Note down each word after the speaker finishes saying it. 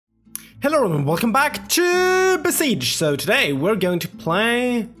Hello and welcome back to Besiege. So today we're going to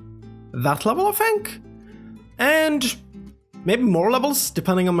play that level, I think, and maybe more levels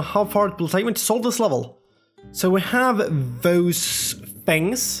depending on how far it will take me to solve this level. So we have those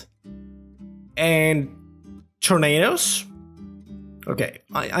things and tornadoes. Okay,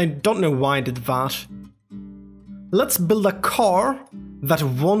 I don't know why I did that. Let's build a car that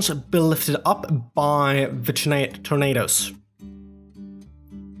won't be lifted up by the tornadoes.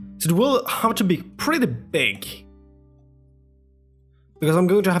 So it will have to be pretty big, because I'm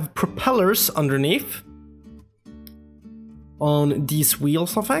going to have propellers underneath on these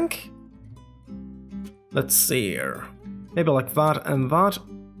wheels, I think. Let's see here. Maybe like that and that.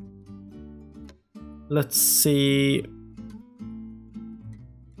 Let's see.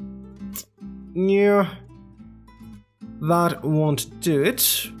 Yeah. That won't do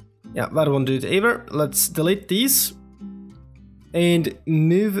it. Yeah, that won't do it either. Let's delete these and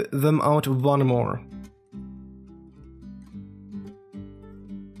move them out one more.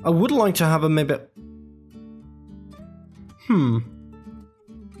 I would like to have a maybe...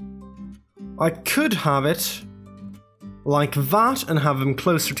 I could have it like that and have them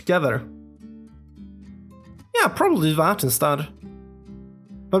closer together. Yeah, probably that instead.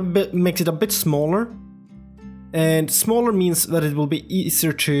 But makes it a bit smaller. And smaller means that it will be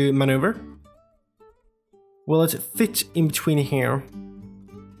easier to maneuver. Will it fit in between here?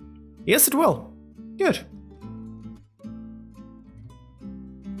 Yes, it will. Good.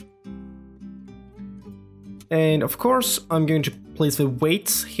 And of course, I'm going to place the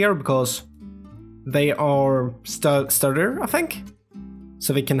weights here because they are sturdier, I think.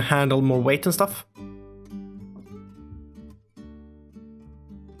 So they can handle more weight and stuff.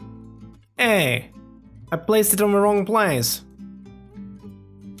 Hey, I placed it on the wrong place.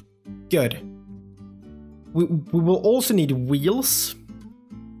 Good. We will also need wheels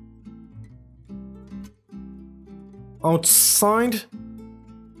outside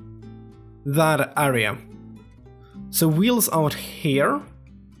that area. So wheels out here.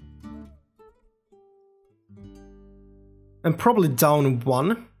 And probably down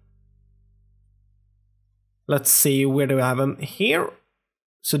one. Let's see, where do I have them? Here.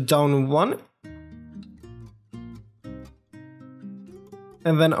 So down one.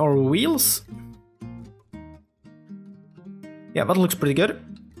 And then our wheels. Yeah, that looks pretty good.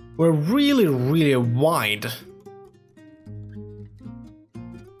 We're really, really wide.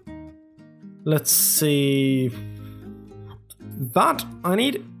 Let's see. That I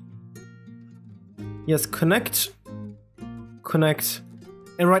need. Yes, connect. Connect.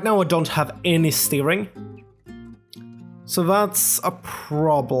 And right now I don't have any steering. So that's a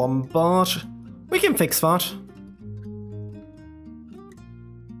problem, but we can fix that.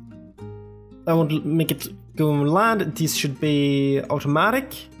 I want to make it go on land. These should be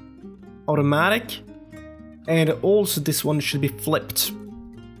automatic, and also this one should be flipped.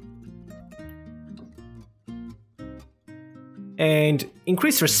 And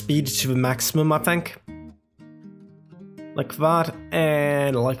increase your speed to the maximum, I think. Like that,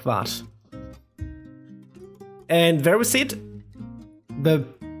 and like that. And there we see it. The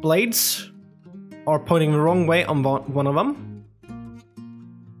blades are pointing the wrong way on one of them.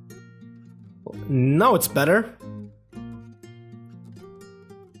 Now it's better.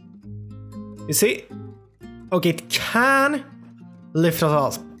 You see? Okay, it can lift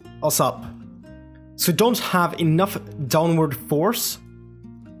us up. So we don't have enough downward force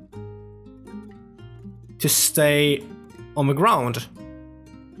to stay on the ground.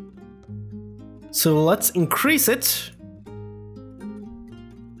 So let's increase it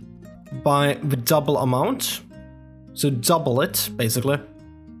by the double amount. So double it, basically.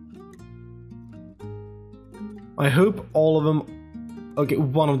 I hope all of them... Okay,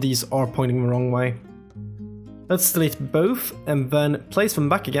 one of these are pointing the wrong way. Let's delete both and then place them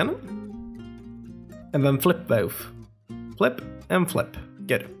back again. And then flip both. Flip and flip.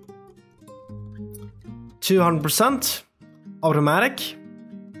 Good. 200% automatic.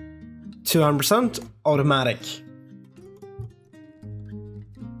 200% automatic.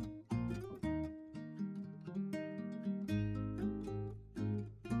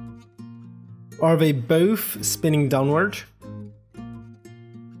 Are they both spinning downward?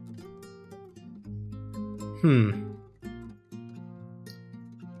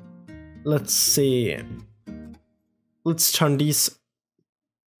 Let's see. Let's turn these.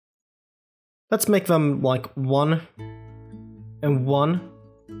 Let's make them like 1 and 1,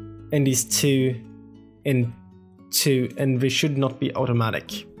 and these 2 and 2, and they should not be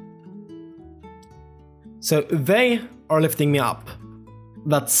automatic. So they are lifting me up.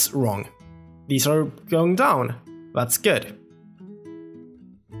 That's wrong. These are going down. That's good.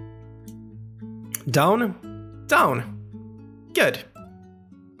 Down, down. Good.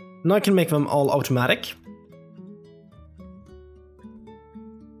 Now I can make them all automatic.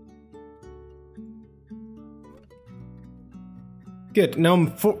 Good, now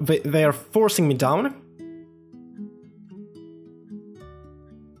they are forcing me down.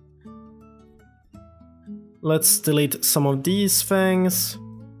 Let's delete some of these things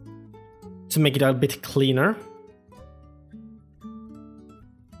to make it a bit cleaner.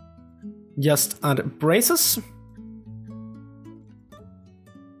 Just add braces.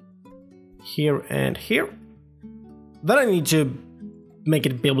 Here and here. Then I need to make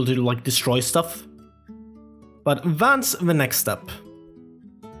it be able to like destroy stuff. But that's the next step.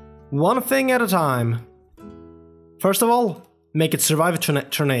 One thing at a time. First of all, make it survive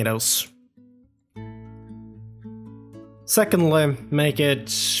tornadoes. Secondly, make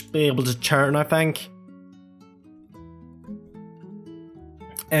it be able to turn, I think.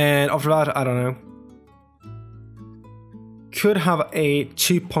 And after that, I don't know. Could have a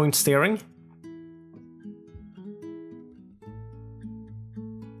 2-point steering.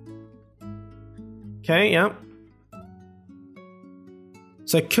 Okay, yeah.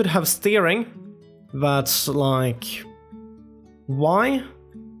 So I could have steering that's like Y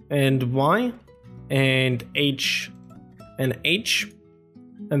and Y and H and H,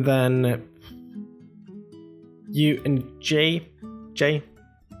 and then U and J.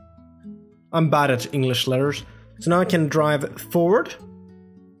 I'm bad at English letters. So now I can drive forward.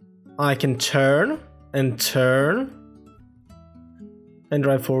 I can turn and drive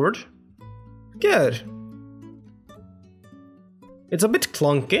forward. Good. It's a bit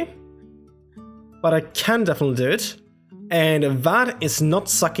clunky, but I can definitely do it. And that is not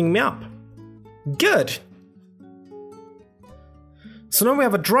sucking me up. Good. So now we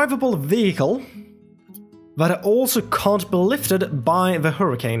have a drivable vehicle that also can't be lifted by the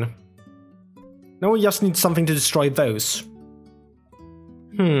hurricane. Now we just need something to destroy those.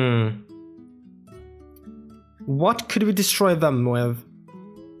 What could we destroy them with?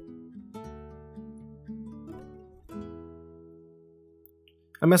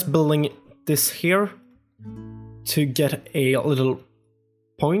 I'm just building this here to get a little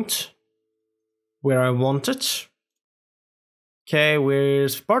point where I want it. Okay,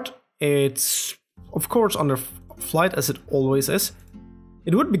 where's part? It's of course under flight as it always is.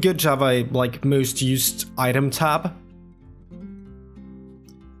 It would be good to have a like most used item tab,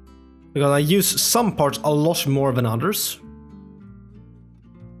 because I use some parts a lot more than others.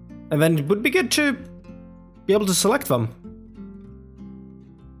 And then it would be good to be able to select them.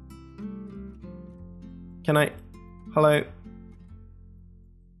 Can I? Hello?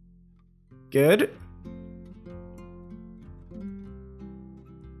 Good.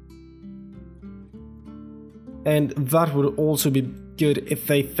 And that would also be good if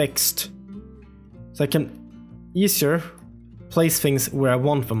they fixed, so I can easier place things where I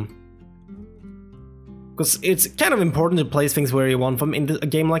want them. Because it's kind of important to place things where you want them in a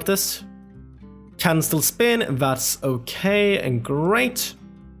game like this. Can still spin, that's okay and great.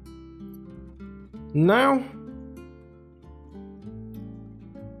 Now,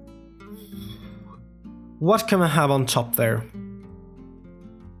 what can I have on top there?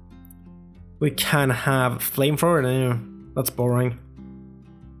 We can have flamethrower. No, that's boring.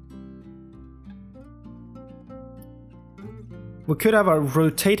 We could have a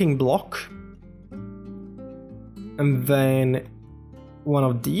rotating block, and then one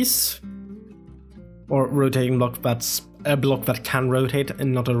of these, or rotating block that's a block that can rotate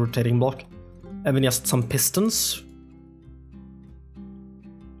and not a rotating block, and then just some pistons.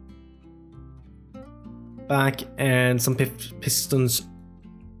 Back and some pistons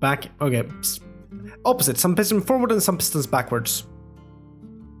back. Okay, opposite. Some pistons forward and some pistons backwards.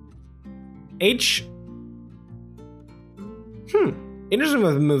 H. Interesting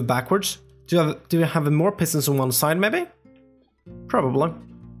when we move backwards. Do you have more pistons on one side, maybe? Probably.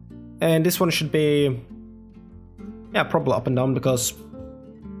 And this one should be, yeah, probably up and down, because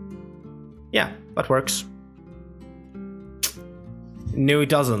yeah, that works. No, it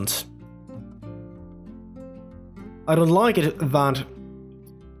doesn't. I don't like it that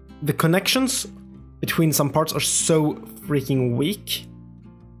the connections between some parts are so freaking weak.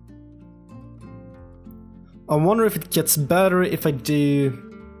 I wonder if it gets better if I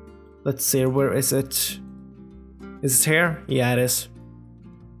do... Let's see, where is it? Is it here? Yeah, it is.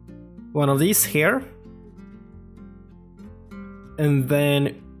 One of these here. And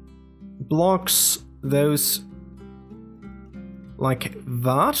then blocks those like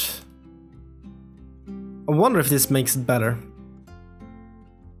that. I wonder if this makes it better.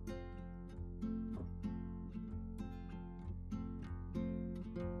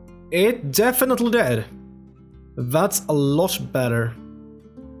 It definitely did. That's a lot better.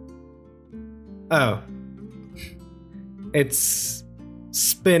 Oh. It's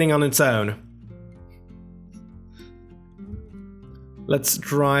spinning on its own. Let's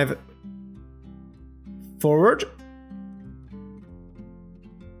drive forward.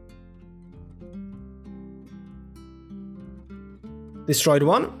 Destroyed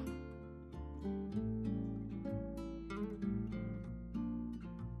one.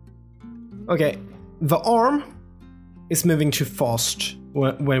 Okay, the arm is moving too fast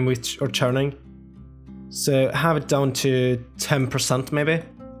when we are turning. So have it down to 10% maybe.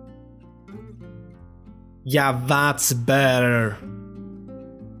 Yeah, that's better.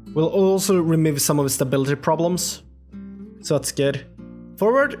 We'll also remove some of the stability problems. So that's good.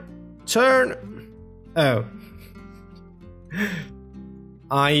 Forward, turn. Oh.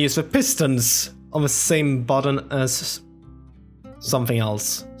 I use the pistons on the same button as something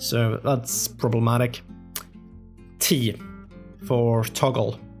else, so that's problematic. T for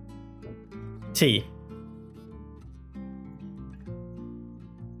toggle. T.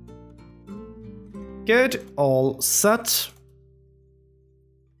 Good, all set.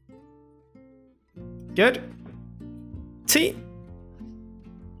 Good. T.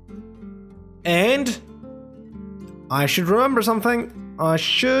 And I should remember something. I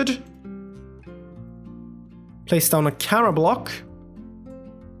should place down a camera block.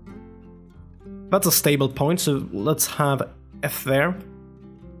 That's a stable point, so let's have F there.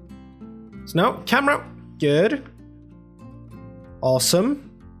 So now, camera. Good. Awesome.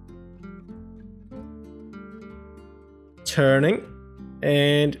 Turning.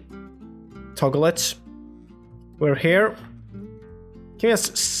 And toggle it. We're here. Can we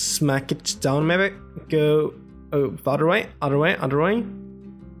just smack it down maybe? Go, oh, other way, other way, other way.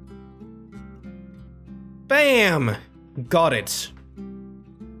 Bam! Got it.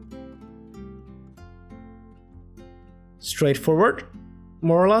 Straightforward,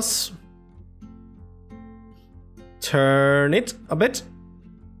 more or less. Turn it a bit.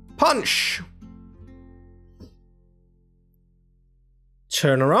 Punch!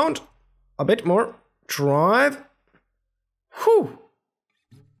 Turn around a bit more. Drive. Whew!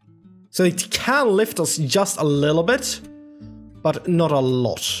 So it can lift us just a little bit, but not a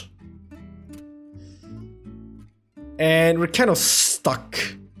lot. And we're kind of stuck.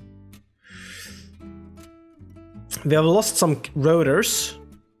 We have lost some rotors.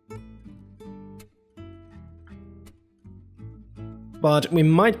 But we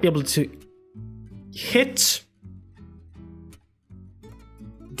might be able to hit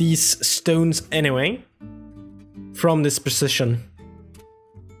these stones anyway from this position.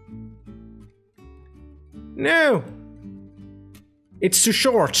 No! It's too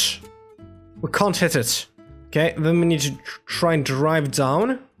short. We can't hit it. Okay, then we need to try and drive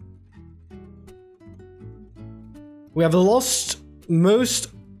down. We have lost most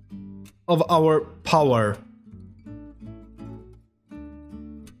of our power.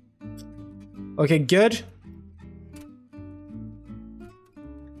 Okay, good.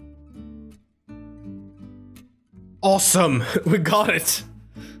 Awesome! We got it!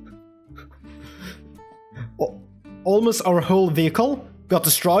 Almost our whole vehicle got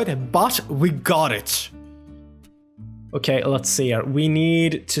destroyed, but we got it! Okay, let's see here. We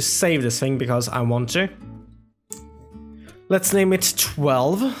need to save this thing because I want to. Let's name it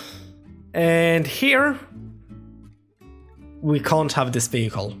 12. And here, we can't have this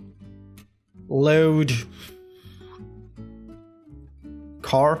vehicle. Load.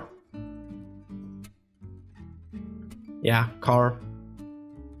 Car. Yeah, car.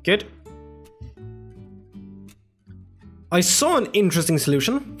 Good. I saw an interesting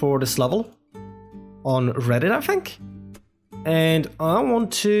solution for this level on Reddit, I think. And I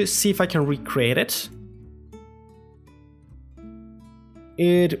want to see if I can recreate it.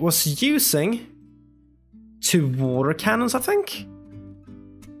 It was using 2 water cannons, I think?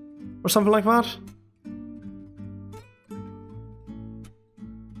 Or something like that.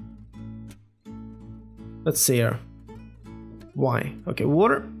 Let's see here. Why? Okay,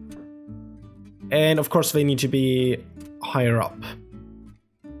 water. And of course they need to be higher up.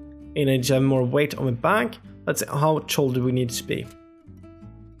 And I need to have more weight on the back. Let's see, how tall do we need to be?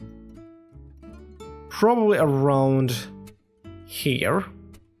 Probably around here.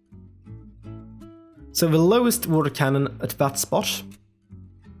 So the lowest water cannon at that spot.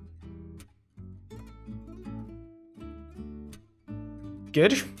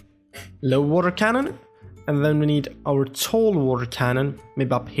 Good. Low water cannon. And then we need our tall water cannon,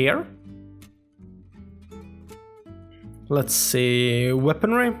 maybe up here. Let's see,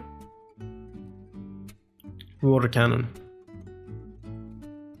 weaponry. Water cannon.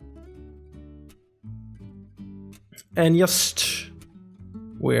 And just...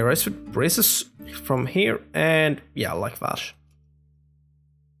 where is it? Braces from here, and yeah, like that.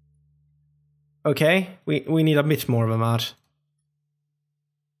 Okay, we need a bit more than that.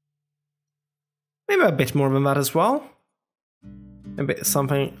 Maybe a bit more than that as well. A bit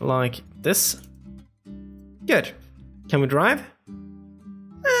something like this. Good. Can we drive?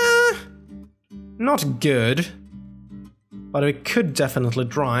 Not good. But we could definitely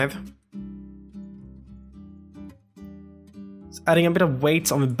drive. It's adding a bit of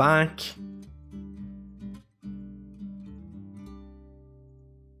weight on the back.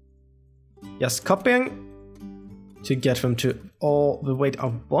 Just copying to get them to all the weight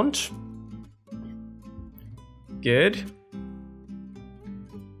I want. Good.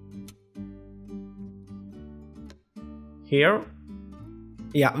 Here.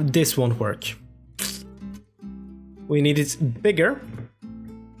 Yeah, this won't work. We need it bigger.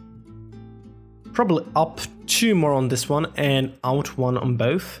 Probably up 2 more on this one and out 1 on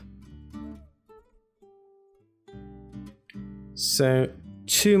both. So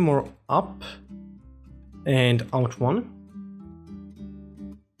 2 more up and out 1.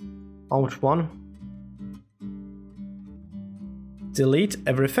 Out 1. Delete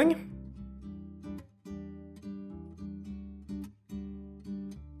everything.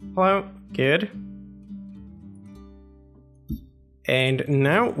 Hello, good. And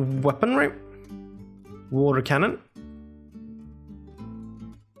now weaponry. Water cannon.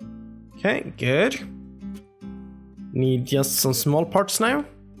 Okay, good. Need just some small parts now.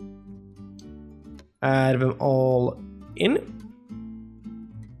 Add them all in.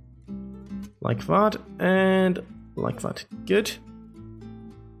 Like that and like that. Good.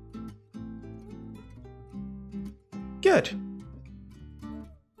 Good.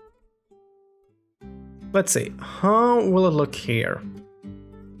 Let's see, how will it look here?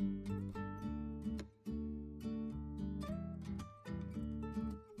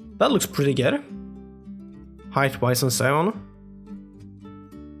 That looks pretty good. Height-wise and so on.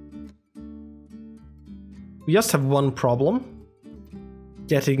 We just have one problem.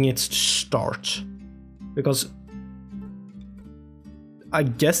 Getting it to start. Because I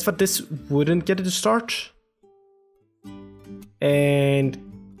guess that this wouldn't get it to start. And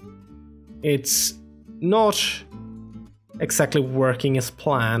it's not exactly working as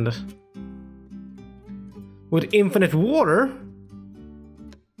planned. With infinite water,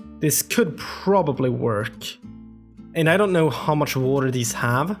 this could probably work. And I don't know how much water these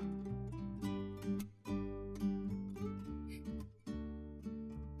have.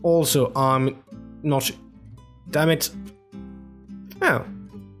 Also, I'm not... Damn it. Oh.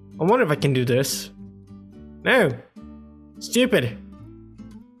 I wonder if I can do this. No. Stupid.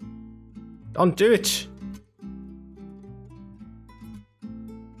 Don't do it.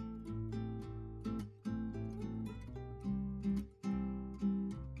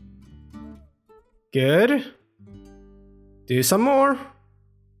 Good. Do some more.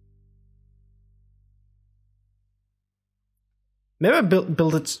 Maybe I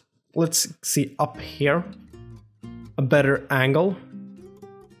build it, let's see, up here. A better angle.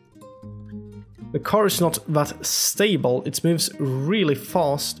 The car is not that stable, it moves really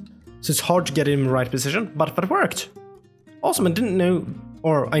fast, so it's hard to get it in the right position, but that worked. Awesome, I didn't know,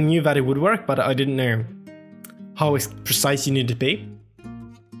 or I knew that it would work, but I didn't know how precise you need to be.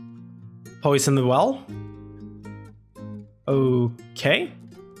 Poison the well. Okay.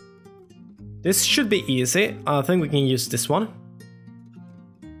 This should be easy. I think we can use this one.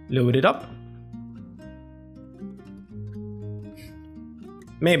 Load it up.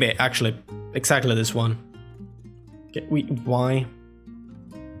 Maybe, actually, exactly this one. Okay, why?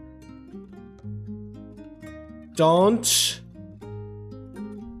 Don't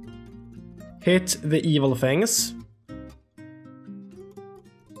hit the evil things.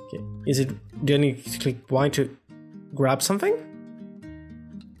 Okay, is it... do I need to click Y to grab something?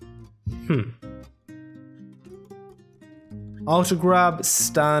 Auto grab,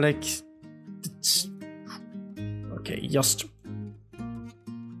 static... Okay, just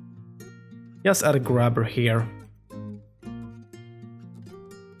add a grabber here.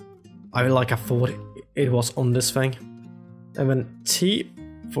 I thought it was on this thing. And then T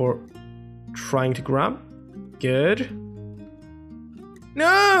for trying to grab. Good.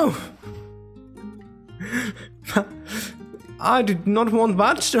 No! I did not want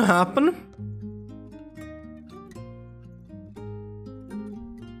that to happen.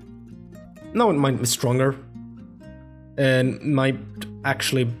 Now it might be stronger. And might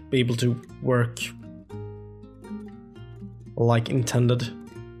actually be able to work like intended.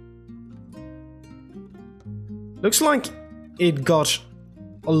 Looks like it got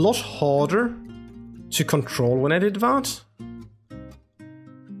a lot harder to control when I did that.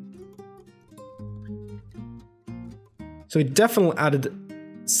 So it definitely added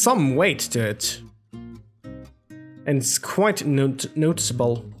some weight to it. And it's quite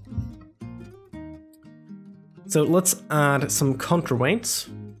noticeable. So let's add some counterweights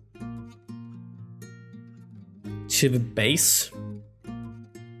to the base.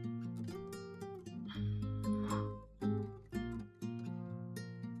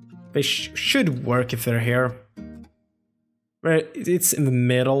 They should work if they're here. Right, it's in the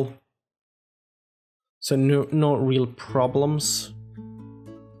middle. So no real problems.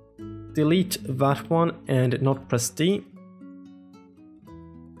 Delete that one and not press D.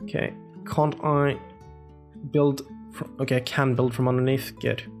 Okay, can't I build from, okay, I can build from underneath,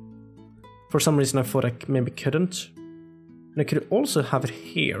 good. For some reason I thought I maybe couldn't. And I could also have it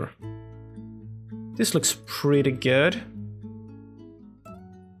here. This looks pretty good.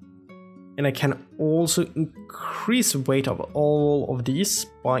 And I can also increase the weight of all of these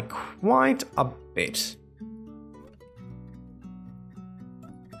by quite a bit.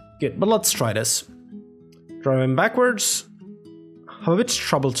 Good, but let's try this. Driving backwards. Have a bit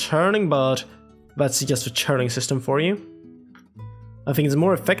trouble turning, but that's just a turning system for you. I think it's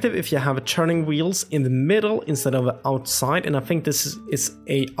more effective if you have turning wheels in the middle instead of outside, and I think this is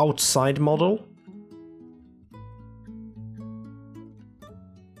a outside model.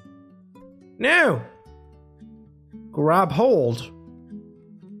 No! Grab hold.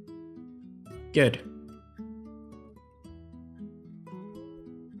 Good.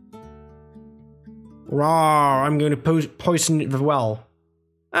 Rawr, I'm going to poison the well.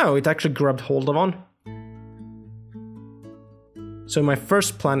 Oh, it actually grabbed hold of one. So my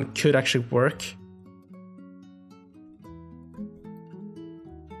first plan could actually work.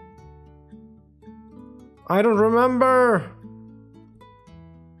 I don't remember.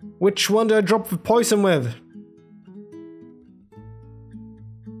 Which one do I drop the poison with?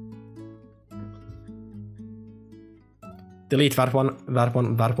 Delete that one, that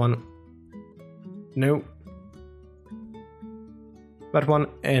one, that one. No. That one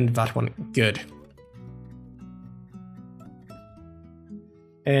and that one. Good.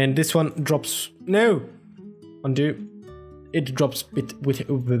 And this one drops... No! Undo. It drops bit with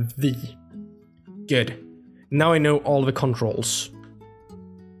the... Good. Now I know all the controls.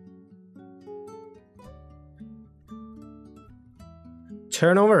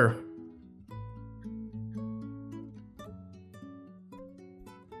 Turn over.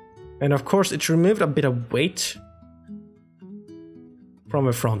 And of course it removed a bit of weight from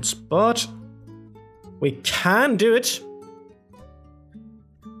the fronts, but we can do it.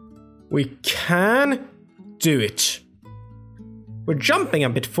 We can do it. We're jumping a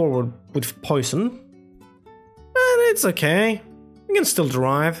bit forward with poison, but it's okay. We can still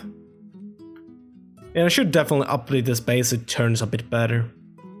drive. And I should definitely update this base so it turns a bit better.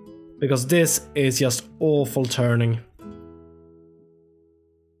 Because this is just awful turning.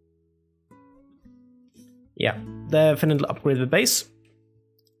 Yeah, definitely upgrade the base.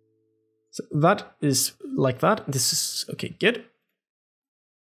 So that is like that. This is okay, good.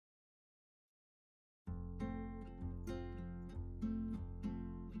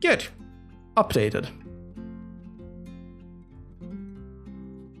 Good. Updated.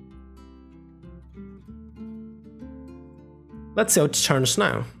 Let's see how it turns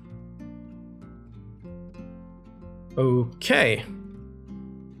now. Okay.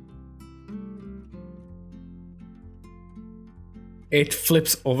 It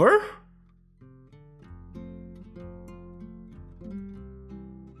flips over.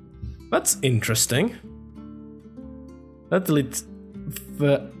 That's interesting. Let's delete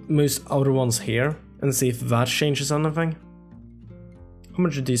the most outer ones here and see if that changes anything. How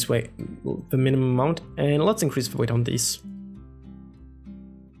much do these weigh? The minimum amount. And let's increase the weight on these.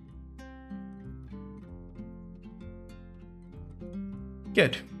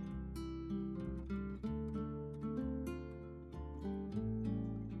 Good.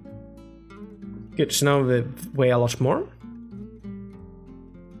 Good, so now they weigh a lot more.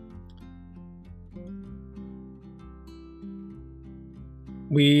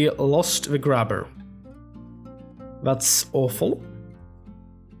 We lost the grabber. That's awful.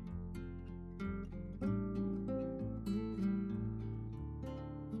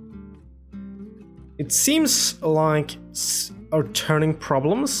 It seems like our turning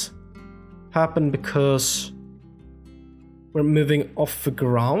problems happen because we're moving off the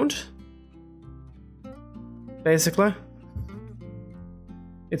ground. Basically.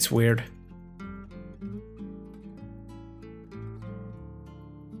 It's weird.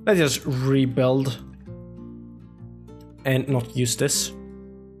 Let's just rebuild and not use this.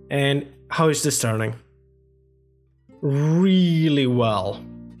 And how is this turning? Really well.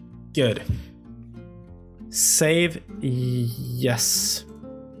 Good. Save, yes.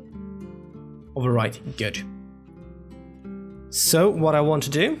 Overwrite, good. So what I want to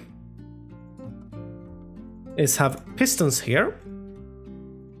do is have pistons here.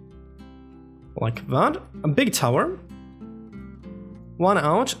 Like that. A big tower. One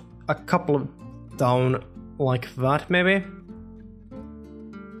out, a couple of down like that maybe.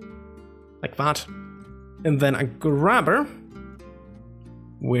 Like that. And then a grabber.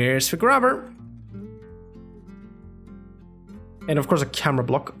 Where's the grabber? And of course a camera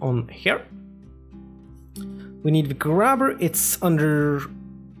block on here. We need the grabber, it's under,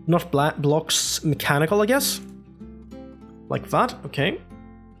 not blocks, mechanical I guess. Like that, okay.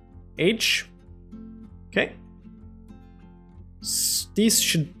 H. Okay. These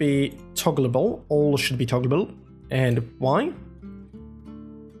should be toggleable, all should be toggleable. And Y.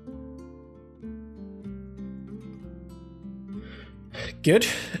 Good,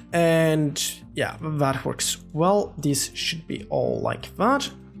 and yeah, that works well. These should be all like that.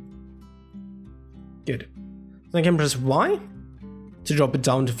 Good. So I can press Y to drop it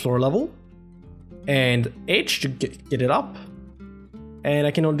down to floor level, and H to get it up, and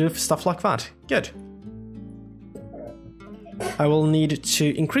I can do stuff like that. Good. I will need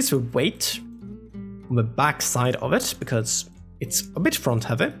to increase the weight on the back side of it, because it's a bit front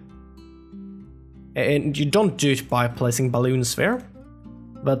heavy. And you don't do it by placing balloons there,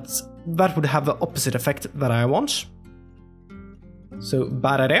 but that would have the opposite effect that I want. So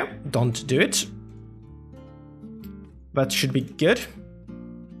bad idea, don't do it. That should be good.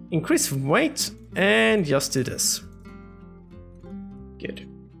 Increase weight and just do this. Good.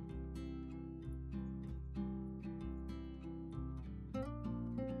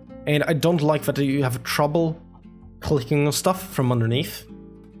 And I don't like that you have trouble clicking on stuff from underneath.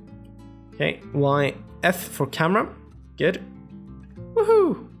 Okay, Y, F for camera. Good.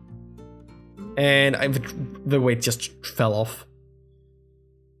 Woohoo! And the weight just fell off.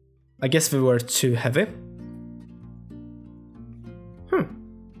 I guess they were too heavy.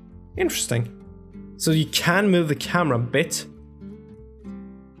 Interesting. So you can move the camera a bit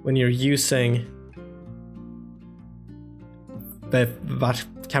when you're using that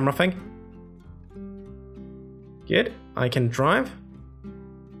camera thing. Good. I can drive.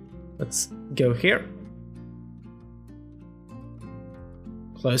 Let's go here.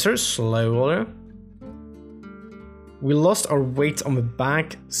 Closer, slower. We lost our weight on the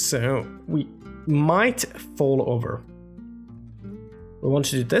back, so we might fall over. We want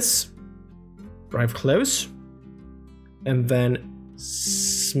to do this. Drive close. And then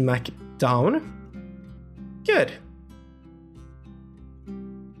smack it down. Good.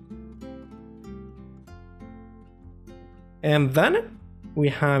 And then we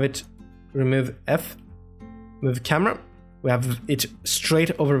have it remove F, move camera. We have it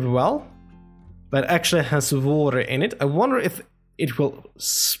straight over the well, but actually has water in it. I wonder if it will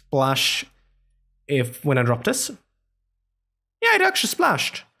splash when I drop this. Yeah, it actually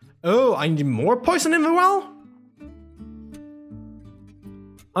splashed. Oh, I need more poison in the well?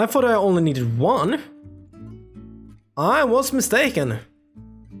 I thought I only needed one. I was mistaken.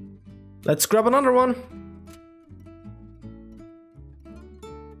 Let's grab another one.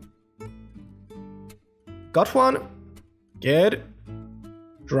 Got one. Good.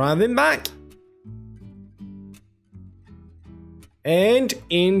 Drive him back. And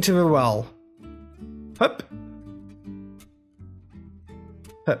into the well. Hup.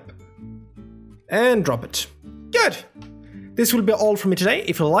 Hup. And drop it. Good. This will be all from me today.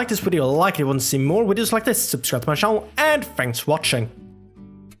 If you like this video, like it, want to see more videos like this, subscribe to my channel, and thanks for watching.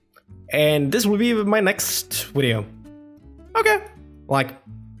 And this will be my next video. Okay. Like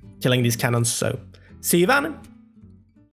killing these cannons, so see you then.